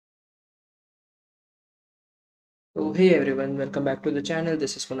So hey everyone, welcome back to the channel.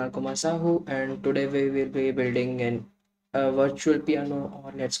 This is Kunal Kumar Sahu, and today we will be building a virtual piano,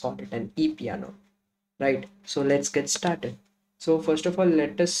 or let's call it an e-piano, right? So let's get started. So first of all,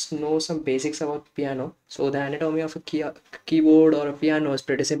 let us know some basics about piano. So the anatomy of a keyboard or a piano is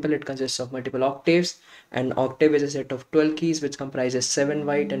pretty simple. It consists of multiple octaves. An octave is a set of 12 keys which comprises 7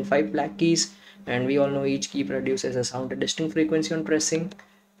 white and 5 black keys. And we all know each key produces a sound at distinct frequency on pressing.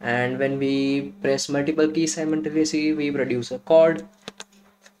 And when we press multiple keys simultaneously, we produce a chord.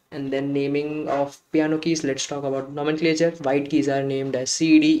 And then naming of piano keys, let's talk about nomenclature. White keys are named as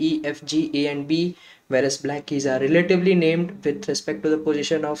C, D, E, F, G, A and B, whereas black keys are relatively named with respect to the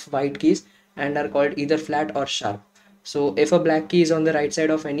position of white keys and are called either flat or sharp. So if a black key is on the right side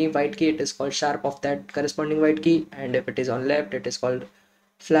of any white key, it is called sharp of that corresponding white key, and if it is on left, it is called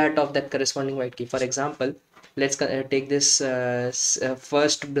flat of that corresponding white key. For example, let's take this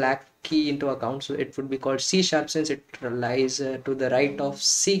first black key into account. So it would be called C sharp since it lies to the right of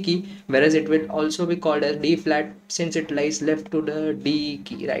C key, whereas it will also be called as D flat since it lies left to the D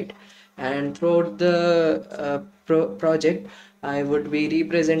key, right? And throughout the project, I would be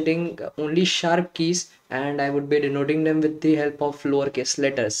representing only sharp keys, and I would be denoting them with the help of lowercase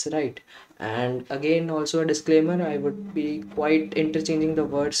letters, right? And again, also a disclaimer, I would be quite interchanging the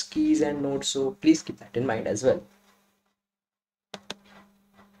words keys and notes, so please keep that in mind as well.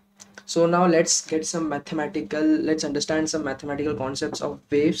 So now let's understand some mathematical concepts of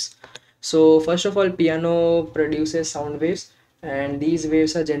waves. So first of all, piano produces sound waves, and these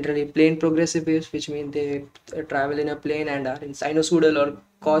waves are generally plane progressive waves, which mean they travel in a plane and are in sinusoidal or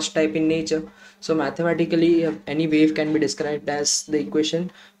cos type in nature. So mathematically, any wave can be described as the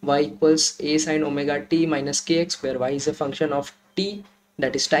equation y equals a sine omega t minus kx, where y is a function of t,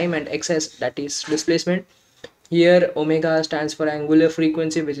 that is time, and x that is displacement. Here omega stands for angular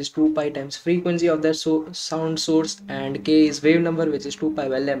frequency, which is 2 pi times frequency of the sound source, and k is wave number, which is 2 pi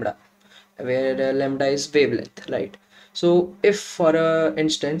by lambda, where lambda is wavelength, right? So if for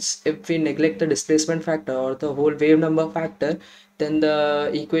instance, if we neglect the displacement factor or the whole wave number factor, then the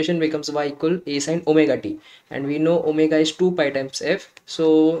equation becomes y equal a sine omega t, and we know omega is 2 pi times f.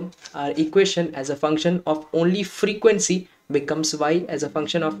 So our equation as a function of only frequency becomes y as a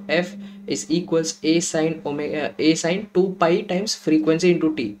function of f is equals a sine omega a sine 2 pi times frequency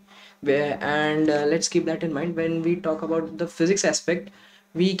into t, where and let's keep that in mind when we talk about the physics aspect.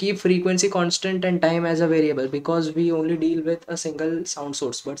 We keep frequency constant and time as a variable because we only deal with a single sound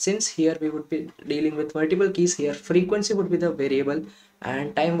source, but since here we would be dealing with multiple keys, here frequency would be the variable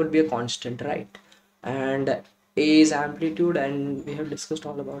and time would be a constant, right? And a is amplitude, and we have discussed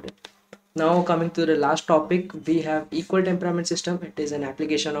all about it. Now coming to the last topic, we have equal temperament system. It is an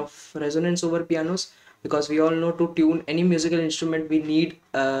application of resonance over pianos, because we all know to tune any musical instrument we need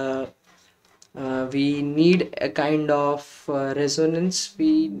a kind of resonance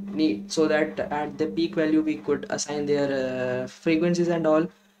we need, so that at the peak value we could assign their frequencies and all.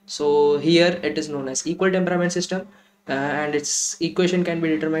 So here it is known as equal temperament system, and its equation can be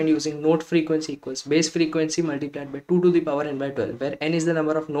determined using note frequency equals base frequency multiplied by 2 to the power n by 12, where n is the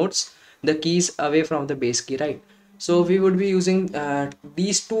number of notes the keys away from the base key, right? So we would be using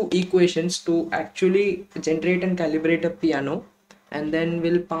these two equations to actually generate and calibrate a piano, and then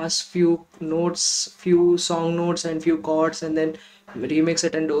we'll pass few notes, few song notes and few chords, and then remix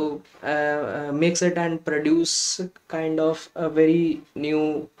it and do mix it and produce kind of a very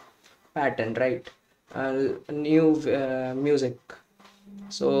new pattern, right? New music.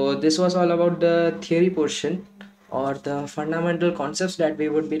 So this was all about the theory portion, or the fundamental concepts that we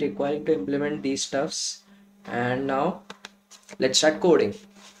would be requiring to implement these stuffs. And now let's start coding.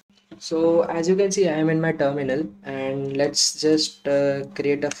 So as you can see, I am in my terminal, and let's just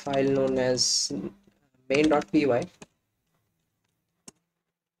create a file known as main.py,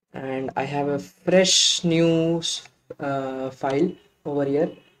 and I have a fresh new file over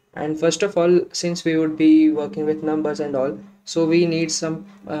here. And first of all, since we would be working with numbers and all, so we need some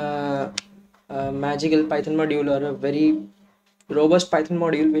magical Python module, or a very robust Python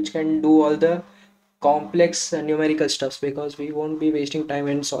module which can do all the complex numerical stuffs, because we won't be wasting time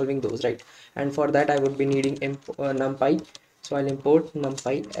in solving those, right? And for that I would be needing numpy. So I'll import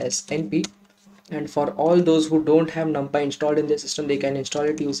numpy as np, and for all those who don't have numpy installed in their system, they can install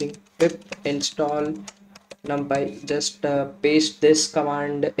it using pip install numpy. Just paste this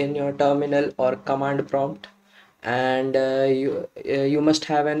command in your terminal or command prompt, and you must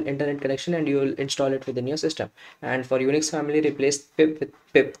have an internet connection, and you will install it within your system. And for Unix family, replace pip with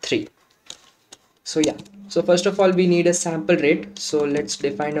pip3. So yeah, so first of all we need a sample rate, so let's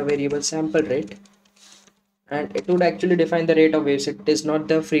define a variable sample rate, and it would actually define the rate of waves. It is not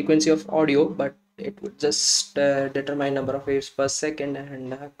the frequency of audio, but it would just determine number of waves per second,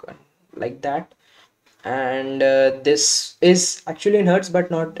 and like that. And this is actually in hertz, but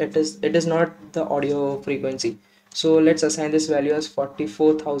not it is not the audio frequency. So let's assign this value as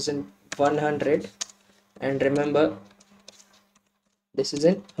 44,100, and remember this is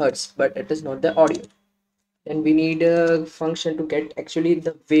in hertz, but it is not the audio. Then we need a function to get actually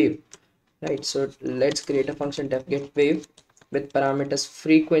the wave, right? So let's create a function def get wave with parameters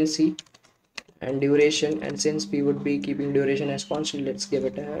frequency and duration, and since we would be keeping duration as constant, let's give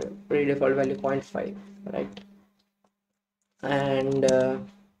it a pre-default value 0.5, right? And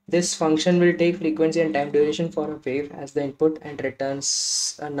this function will take frequency and time duration for a wave as the input and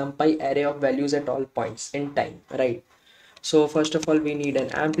returns a numpy array of values at all points in time, right? So first of all we need an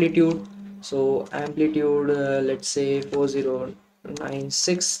amplitude. So amplitude, let's say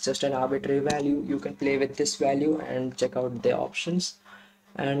 4096, just an arbitrary value. You can play with this value and check out the options.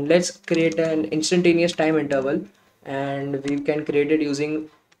 And let's create an instantaneous time interval, and we can create it using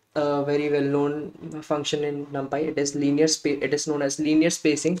a very well known function in numpy. It is linear space, it is known as linear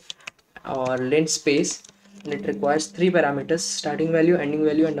spacing or lint space, and it requires three parameters: starting value, ending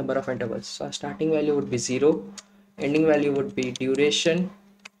value, and number of intervals. So our starting value would be 0, ending value would be duration,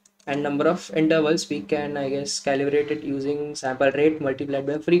 and number of intervals we can, I guess, calibrate it using sample rate multiplied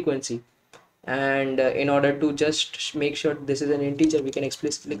by frequency. And in order to just make sure this is an integer, we can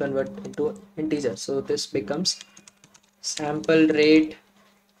explicitly convert into integer. So this becomes sample rate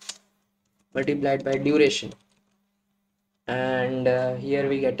multiplied by duration, and here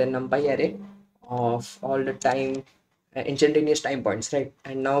we get a numpy array of all the time instantaneous time points, right?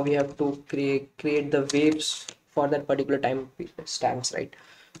 And now we have to create the waves for that particular time stamps, right?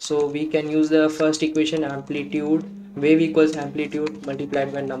 So we can use the first equation, amplitude wave equals amplitude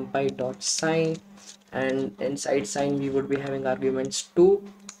multiplied by numpy dot sine, and inside sine we would be having arguments 2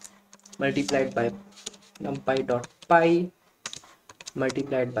 multiplied by numpy dot pi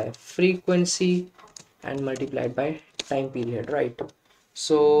multiplied by frequency and multiplied by time period, right?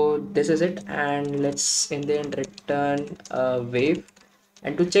 So this is it, and let's in the end return a wave.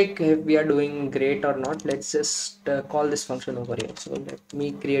 And to check if we are doing great or not, let's just call this function over here. So let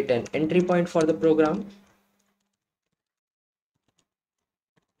me create an entry point for the program,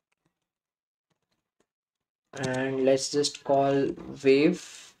 and let's just call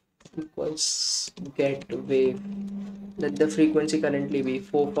wave equals get wave. Let the frequency currently be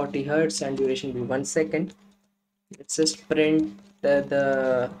 440 hertz and duration be 1 second. Let's just print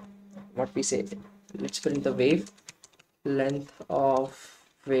the what we say, let's print the wave length of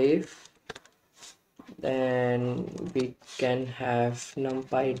wave. Then we can have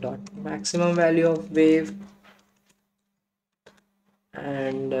numpy dot maximum value of wave,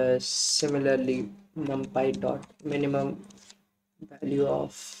 and similarly numpy dot minimum value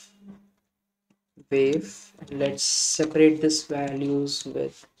of wave. Let's separate these values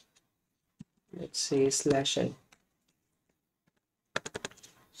with, let's say, slash n.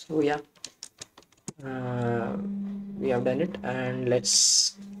 So yeah, uh, we have done it, and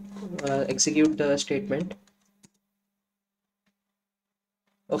let's execute the statement.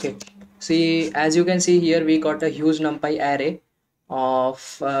 Okay, see, as you can see here, we got a huge numpy array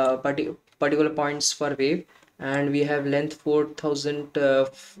of particular points for wave, and we have length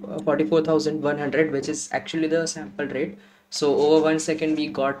 44,100, which is actually the sample rate. So over 1 second we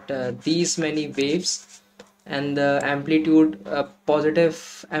got these many waves, and the amplitude,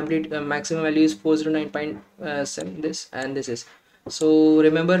 positive amplitude, maximum value is 409.7, this, and this is. So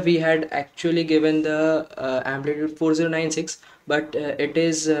remember we had actually given the amplitude 4096, but it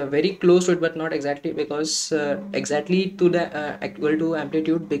is very close to it, but not exactly, because exactly to the equal to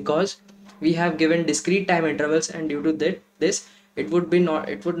amplitude, because we have given discrete time intervals, and due to that this, it would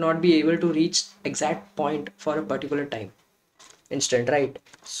not be able to reach exact point for a particular time instant, right?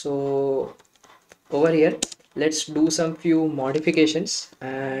 So over here let's do some few modifications,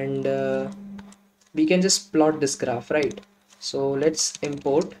 and we can just plot this graph, right? So let's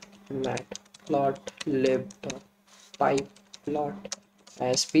import matplotlib.py plot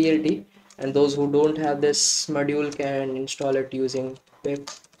as plt, and those who don't have this module can install it using pip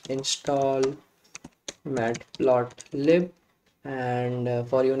install matplotlib, and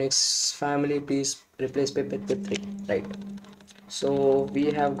for Unix family please replace pip with pip3, right? So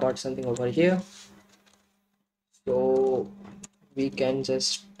we have got something over here. So we can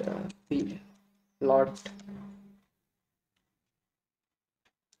just plot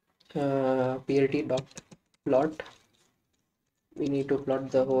plt dot plot. We need to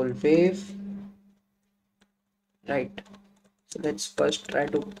plot the whole wave, right? So let's first try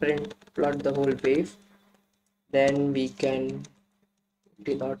to print plot the whole wave, then we can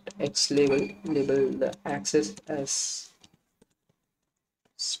T.X label the axis as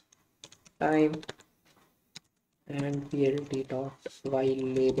time, and PLT.Y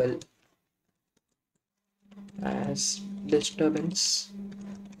label as disturbance,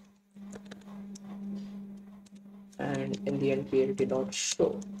 and in the end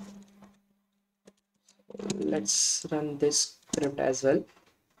PLT.show. Let's run this script as well.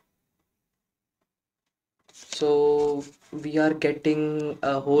 So we are getting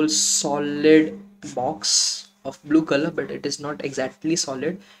a whole solid box of blue color, but it is not exactly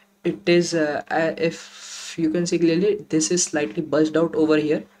solid. It is if you can see clearly, this is slightly buzzed out over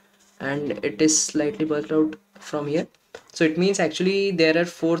here, and it is slightly buzzed out from here. So it means actually there are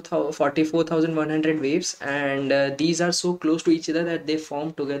 44,100 waves, and these are so close to each other that they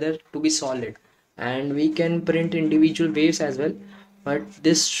form together to be solid. And we can print individual waves as well, but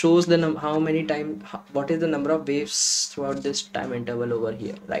this shows the how many time, what is the number of waves throughout this time interval over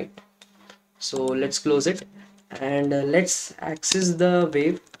here, right? So let's close it, and let's access the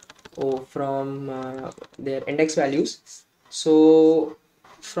wave from their index values. So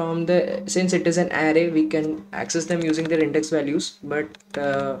from the, since it is an array, we can access them using their index values, but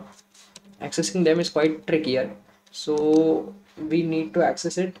accessing them is quite trickier. So we need to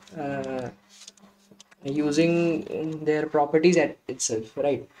access it using their properties at itself,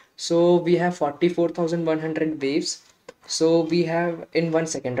 right? So we have 44,100 waves. So we have in 1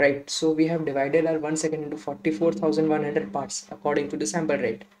 second, right? So we have divided our 1 second into 44,100 parts according to the sample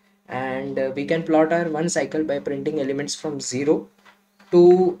rate, and we can plot our one cycle by printing elements from 0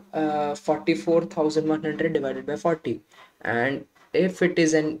 to 44,100 divided by 40. And if it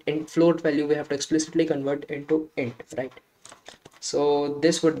is an int float value, we have to explicitly convert into int, right? So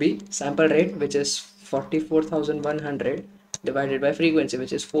this would be sample rate, which is 44,100 divided by frequency,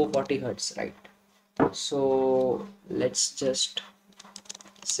 which is 440 hertz, right? So let's just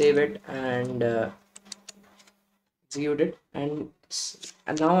save it and execute it. And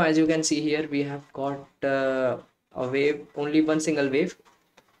now, as you can see here, we have got a wave, only one single wave,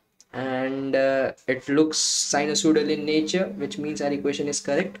 and it looks sinusoidal in nature, which means our equation is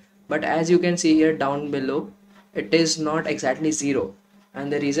correct. But as you can see here down below, it is not exactly zero,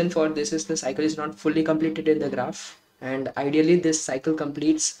 and the reason for this is the cycle is not fully completed in the graph, and ideally this cycle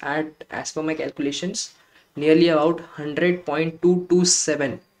completes at, as per my calculations, nearly about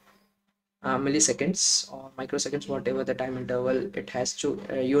 100.227 milliseconds or microseconds, whatever the time interval it has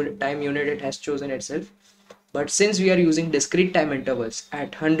time unit it has chosen itself. But since we are using discrete time intervals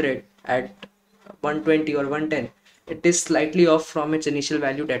at 100, at 120 or 110, it is slightly off from its initial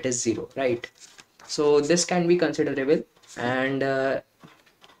value, that is 0, right? So this can be considerable. And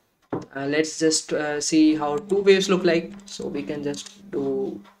let's just see how two waves look like. So we can just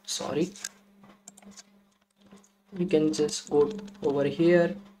do, sorry, we can just go over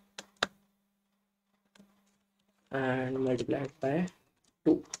here and multiply it by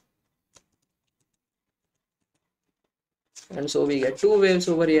 2. And so we get two waves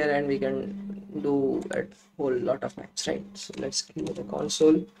over here, and we can do a whole lot of times, right? So let's clear the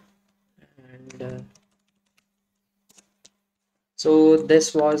console. And so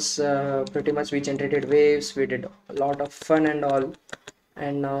this was pretty much, we generated waves, we did a lot of fun and all.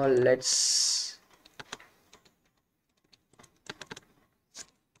 And now let's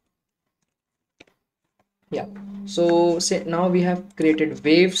so say now we have created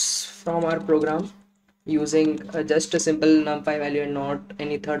waves from our program using just a simple numpy value and not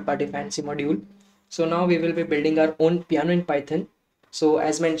any third-party fancy module. So now we will be building our own piano in Python. So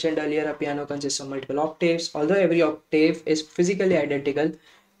as mentioned earlier, a piano consists of multiple octaves. Although every octave is physically identical,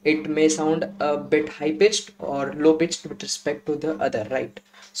 it may sound a bit high-pitched or low-pitched with respect to the other, right?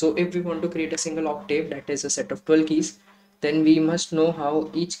 So if we want to create a single octave, that is a set of 12 keys, then we must know how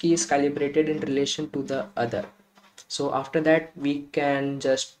each key is calibrated in relation to the other. So after that, we can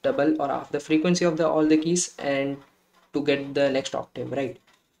just double or half the frequency of all the keys and to get the next octave, right?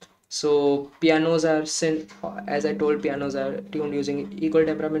 So pianos are, as I told, pianos are tuned using equal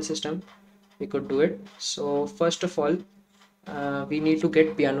temperament system. We could do it. So first of all, we need to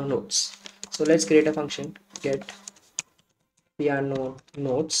get piano notes. So let's create a function, get piano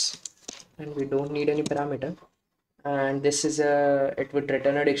notes, and we don't need any parameter. And this is it would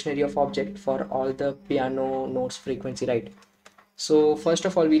return a dictionary of object for all the piano notes frequency, right? So first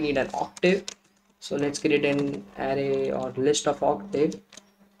of all, we need an octave. So let's create an array or list of octave.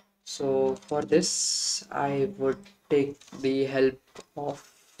 So for this, I would take the help of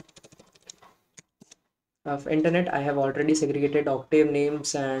internet. I have already segregated octave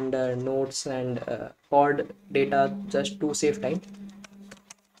names and notes and chord data just to save time.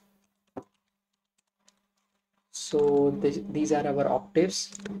 So these are our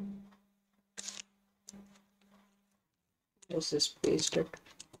octaves. Let's just paste it.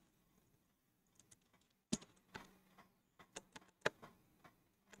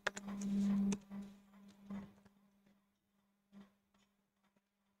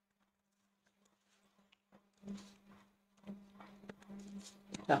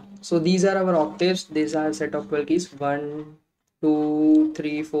 Yeah, so these are our octaves. These are a set of 12 keys: 1, 2,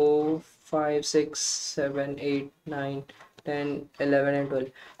 3, 4, 5, 6, 7, 8, 9, 10, 11, and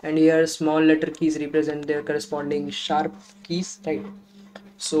 12. And here small letter keys represent their corresponding sharp keys, right?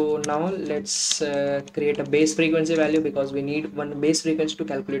 So now let's create a base frequency value, because we need one base frequency to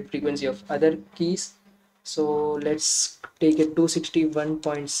calculate frequency of other keys. So let's take it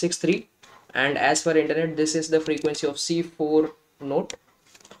 261.63, and as per internet this is the frequency of C4 note.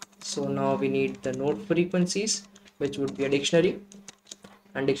 So now we need the note frequencies, which would be a dictionary,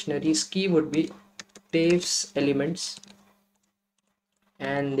 and dictionary's key would be Tave's elements,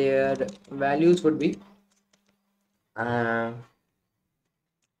 and their values would be uh,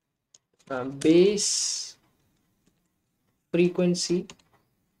 base frequency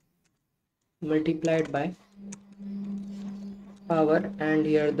multiplied by power, and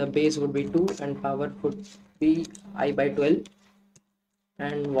here the base would be 2 and power would be I by 12.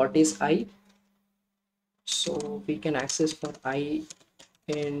 And what is I? So we can access for I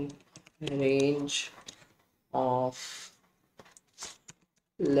in range of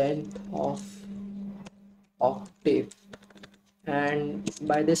length of octave, and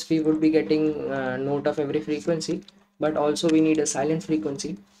by this we would be getting note of every frequency, but also we need a silent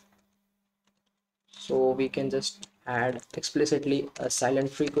frequency, so we can just add explicitly a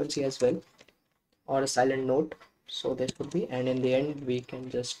silent frequency as well, or a silent note. So this would be, and in the end we can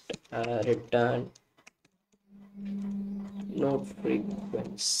just return note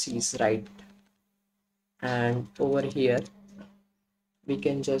frequencies, right? And over here we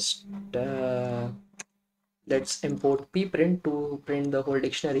can just let's import pprint to print the whole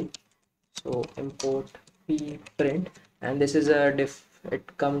dictionary. So import pprint, and this is a diff,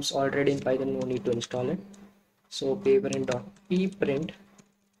 it comes already in Python, no need to install it. So pprint.pprint,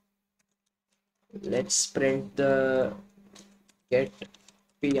 let's print the get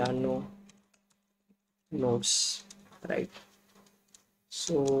piano notes, right?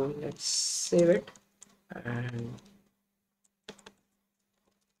 So let's save it, and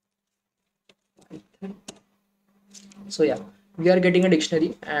so yeah, we are getting a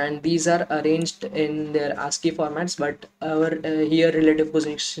dictionary, and these are arranged in their ASCII formats, but our here relative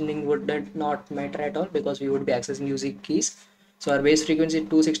positioning would not matter at all, because we would be accessing using keys. So our base frequency is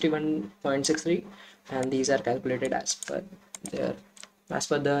 261.63, and these are calculated their as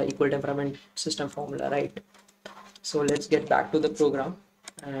per the equal temperament system formula, right? So let's get back to the program,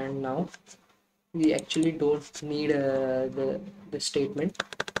 and now we actually don't need the statement.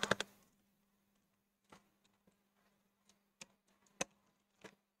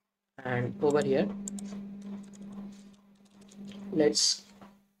 And over here let's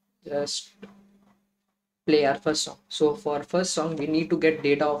just play our first song. So for first song we need to get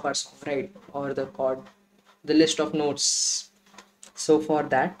data of our song, right? Or the chord, the list of notes. So for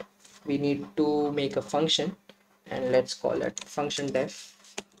that we need to make a function, and let's call it function def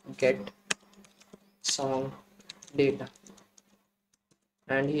get song data,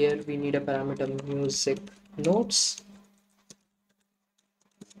 and here we need a parameter music notes.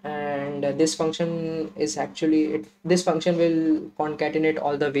 And this function is actually this function will concatenate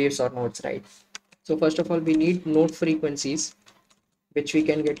all the waves or notes, right? So first of all we need note frequencies, which we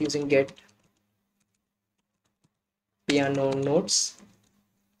can get using get piano notes,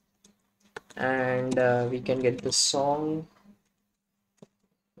 and we can get the song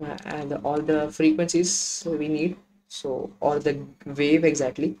and all the frequencies we need, so or the wave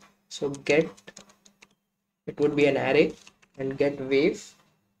exactly. So get, it would be an array, and get wave,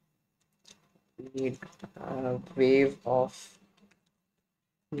 we need a wave of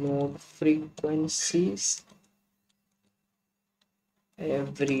note frequencies,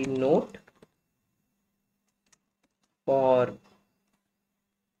 every note for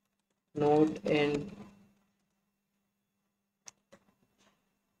note in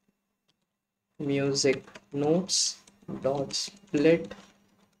music notes dot split,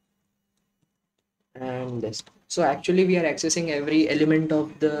 and this. So actually we are accessing every element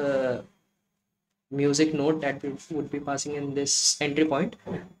of the music note that we would be passing in this entry point,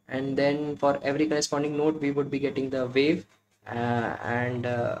 and then for every corresponding note we would be getting the wave, and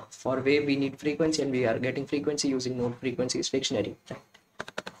for wave we need frequency, and we are getting frequency using note frequencies dictionary, right?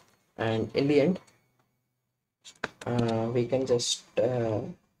 And in the end we can just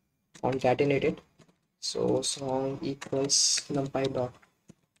concatenate it. So song equals numpy dot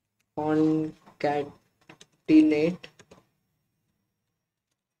concatenate,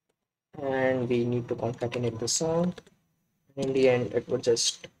 and we need to concatenate the song. In the end, it would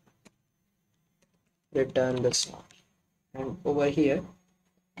just return the song. And over here,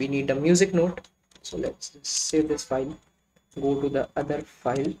 we need a music note. So let's just save this file, go to the other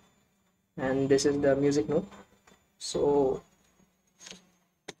file, and this is the music note. So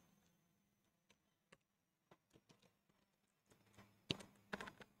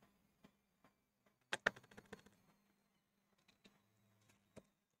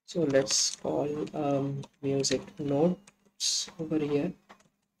let's call music notes over here.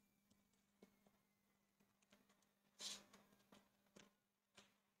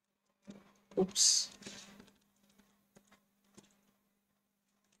 Oops.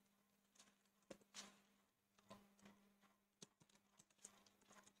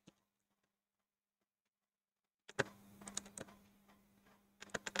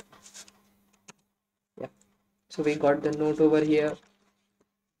 Yeah. So we got the note over here.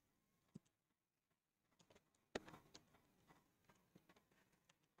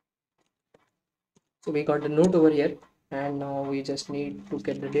 So we got the note over here, and now we just need to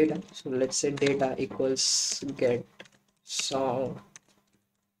get the data. So let's say data equals get song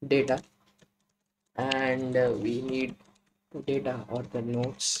data, and we need data or the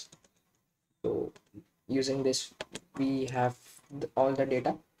notes. So using this, we have all the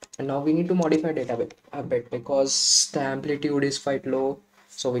data, and now we need to modify data a bit because the amplitude is quite low.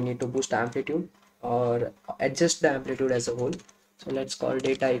 So we need to boost the amplitude or adjust the amplitude as a whole. So let's call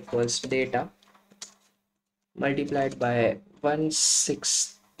data equals data multiplied by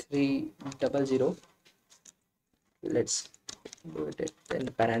 16300. Let's do it in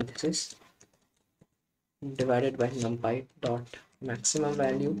parenthesis, divided by numpy dot maximum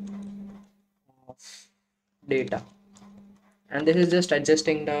value of data. And this is just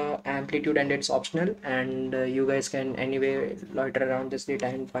adjusting the amplitude, and it's optional, and you guys can anyway loiter around this data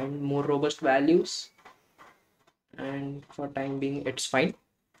and find more robust values, and for time being it's fine.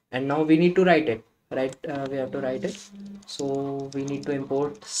 And now we need to write it, right? We have to write it. So we need to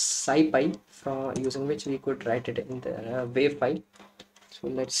import scipy, from using which we could write it in the wave file. So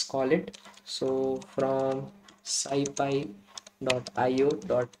let's call it. So from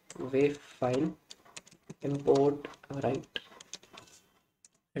scipy.io.wave file import write.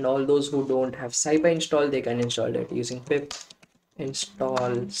 And all those who don't have scipy installed, they can install it using pip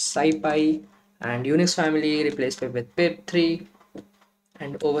install scipy, and Unix family replace pip with pip3.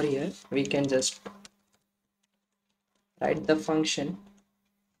 And over here we can just write the function,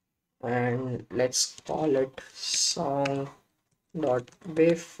 and let's call it song.wave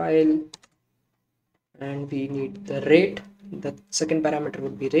file, and we need the rate. The second parameter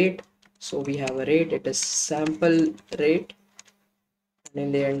would be rate. So we have a rate, it is sample rate, and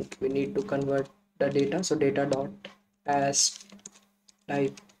in the end we need to convert the data. So data dot as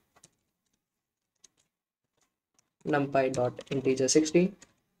type numpy dot integer 16.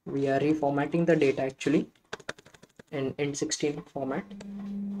 We are reformatting the data actually in int16 format,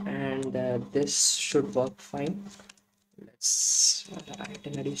 and this should work fine. Let's write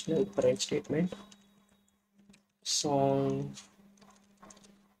an additional print statement. Song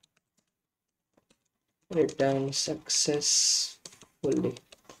return successfully.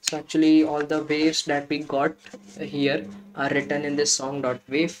 So actually all the waves that we got here are written in this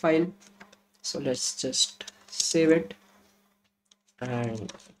song.wave file. So let's just save it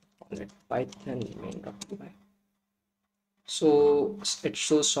and call it python main.py. So it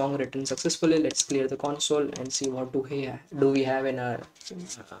shows song written successfully. Let's clear the console and see what do we have in our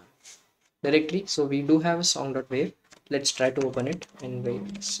directory. So we do have a song.wave. Let's try to open it in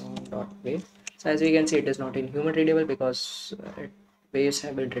wave song.wave. So as we can see, it is not in human readable because waves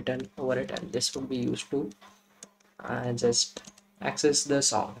have been written over it, and this would be used to just access the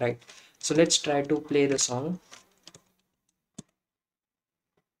song, right? So let's try to play the song.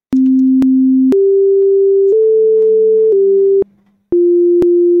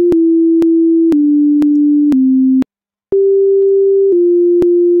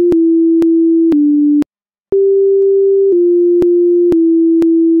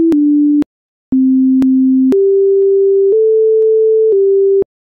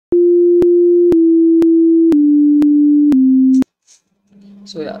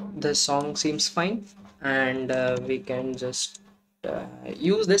 So yeah, the song seems fine, and we can just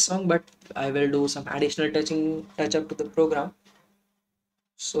use this song, but I will do some additional touch up to the program.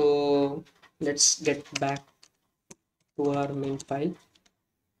 So let's get back to our main file,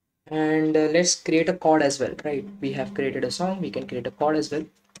 and let's create a chord as well, right? We have created a song, we can create a chord as well.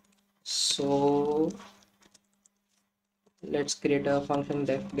 So let's create a function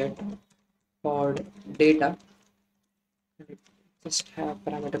def get chord data. Just have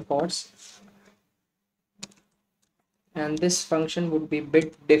parameter chords, and this function would be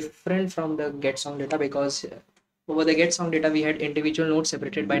bit different from the get song data, because over the get song data we had individual nodes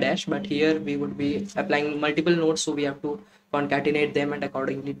separated by dash, but here we would be applying multiple nodes, so we have to concatenate them and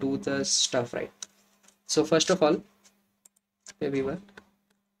accordingly do the stuff, right? So first of all, where we were,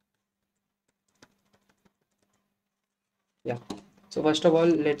 yeah, so first of all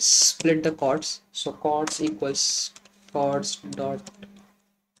let's split the chords. So chords equals chords dot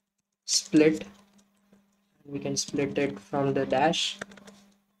split, we can split it from the dash,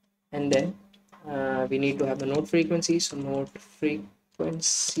 and then we need to have a node frequency. So node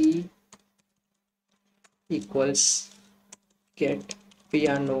frequency equals get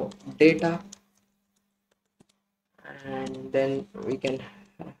piano data, and then we can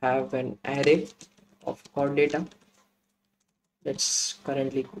have an array of chord data. Let's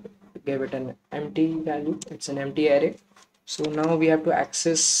currently give it an empty value, it's an empty array. So now we have to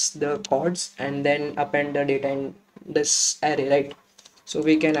access the chords and then append the data in this array, right? So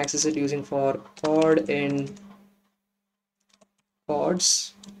we can access it using for chord in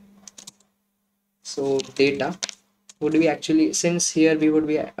chords. So data would be actually, since here we would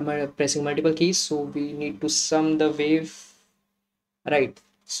be pressing multiple keys, so we need to sum the wave, right?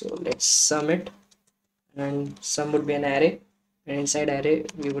 So let's sum it, and sum would be an array, and inside array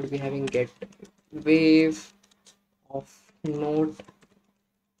we would be having get wave of note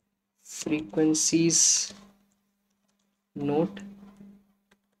frequencies note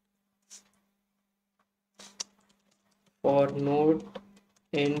for note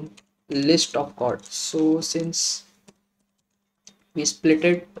in list of chords. So since we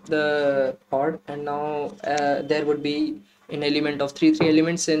splitted the chord, and now there would be an element of three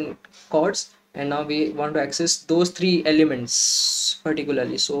elements in chords, and now we want to access those three elements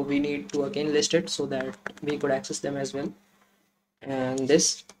particularly, so we need to again list it so that we could access them as well, and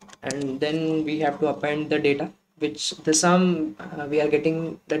this, and then we have to append the data, which the sum, we are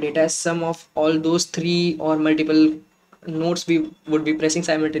getting the data as sum of all those three or multiple notes we would be pressing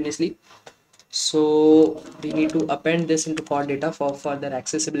simultaneously. So we need to append this into chord data for further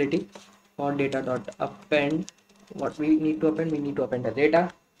accessibility. Chord data dot append, what we need to append, we need to append the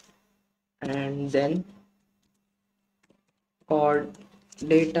data, and then chord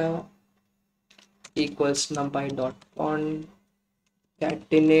data equals numpy dot concatenate.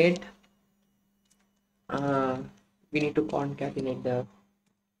 We need to concatenate the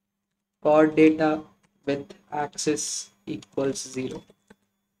chord data with access equals 0,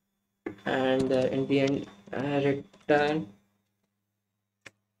 and in the end return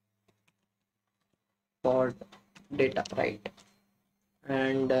chord data, right?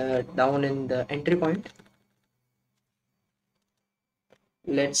 And down in the entry point,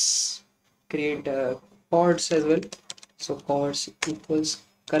 let's create chords as well. So chords equals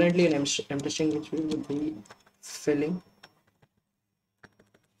currently an empty string which we will be filling.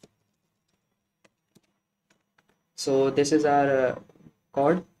 So this is our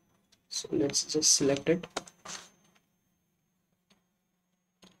chord, so let's just select it.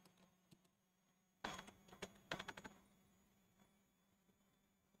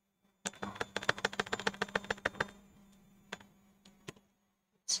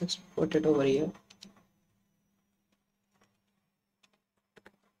 Let's just put it over here.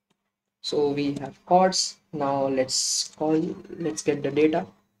 So we have chords. Now let's get the data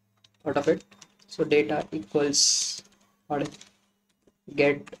out of it. So data equals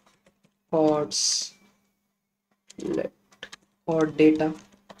get chords, let chord data,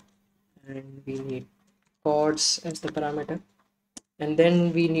 and we need chords as the parameter, and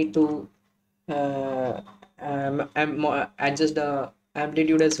then we need to adjust the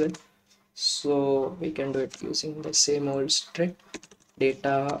amplitude as well. So we can do it using the same old trick,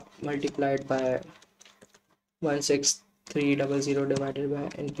 data multiplied by 16300 divided by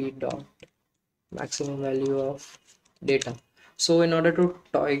np dot maximum value of data. So in order to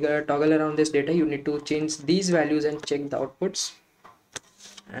toggle around this data, you need to change these values and check the outputs,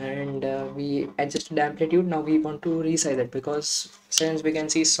 and we adjusted the amplitude. Now we want to resize it, because since we can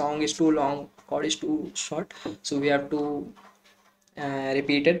see song is too long, chord is too short, so we have to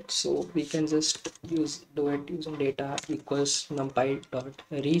repeat it. So we can just do it using data equals numpy dot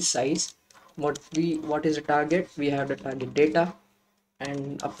resize. What is the target? We have the target data,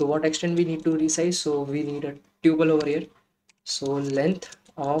 and up to what extent we need to resize. So we need a tuple over here. So length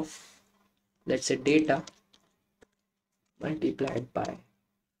of, let's say, data multiplied by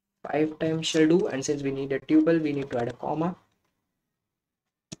 5 times shall do, and since we need a tuple we need to add a comma,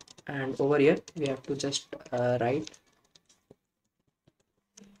 and over here we have to just write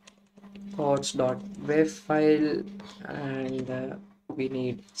chords.wave file, and we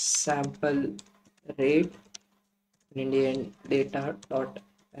need sample rate Indian data dot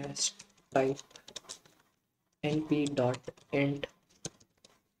as type np dot int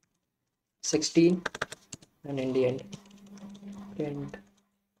 16, and in the end print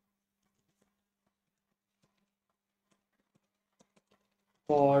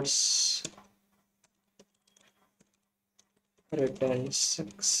chords written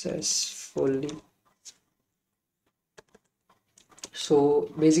successfully. So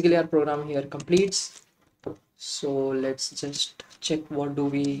basically our program here completes. So let's just check what do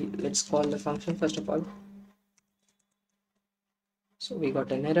we, let's call the function first of all. So we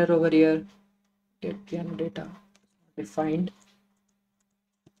got an error over here, get piano data defined.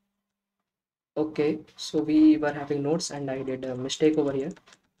 Okay, so we were having notes and I did a mistake over here.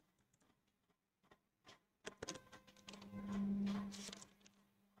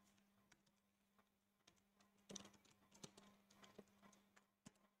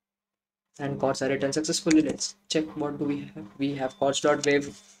 And chords are written successfully. Let's check what do we have. We have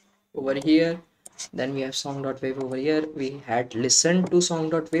chords.wave over here, then we have song.wave over here. We had listened to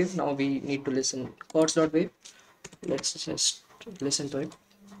song.wave, now we need to listen chords.wave. Let's just listen to it.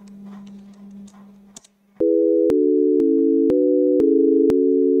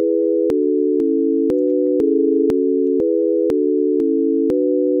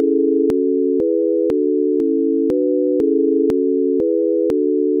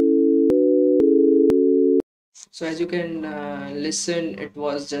 So as you can listen, it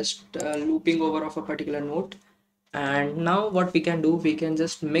was just looping over of a particular note. And now what we can do, we can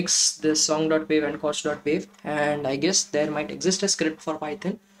just mix this song.wave and chords.wave, and I guess there might exist a script for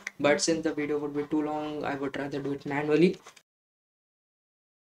Python, but since the video would be too long, I would rather do it manually.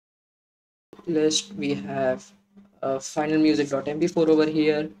 List, we have final music.mp4 over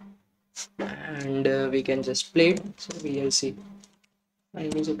here, and we can just play it. So we'll see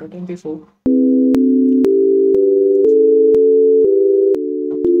final music.mp4.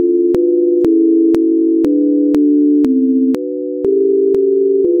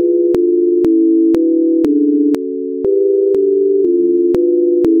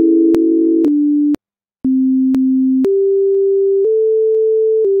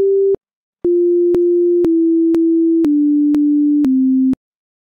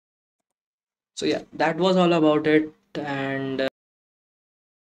 So yeah, that was all about it, and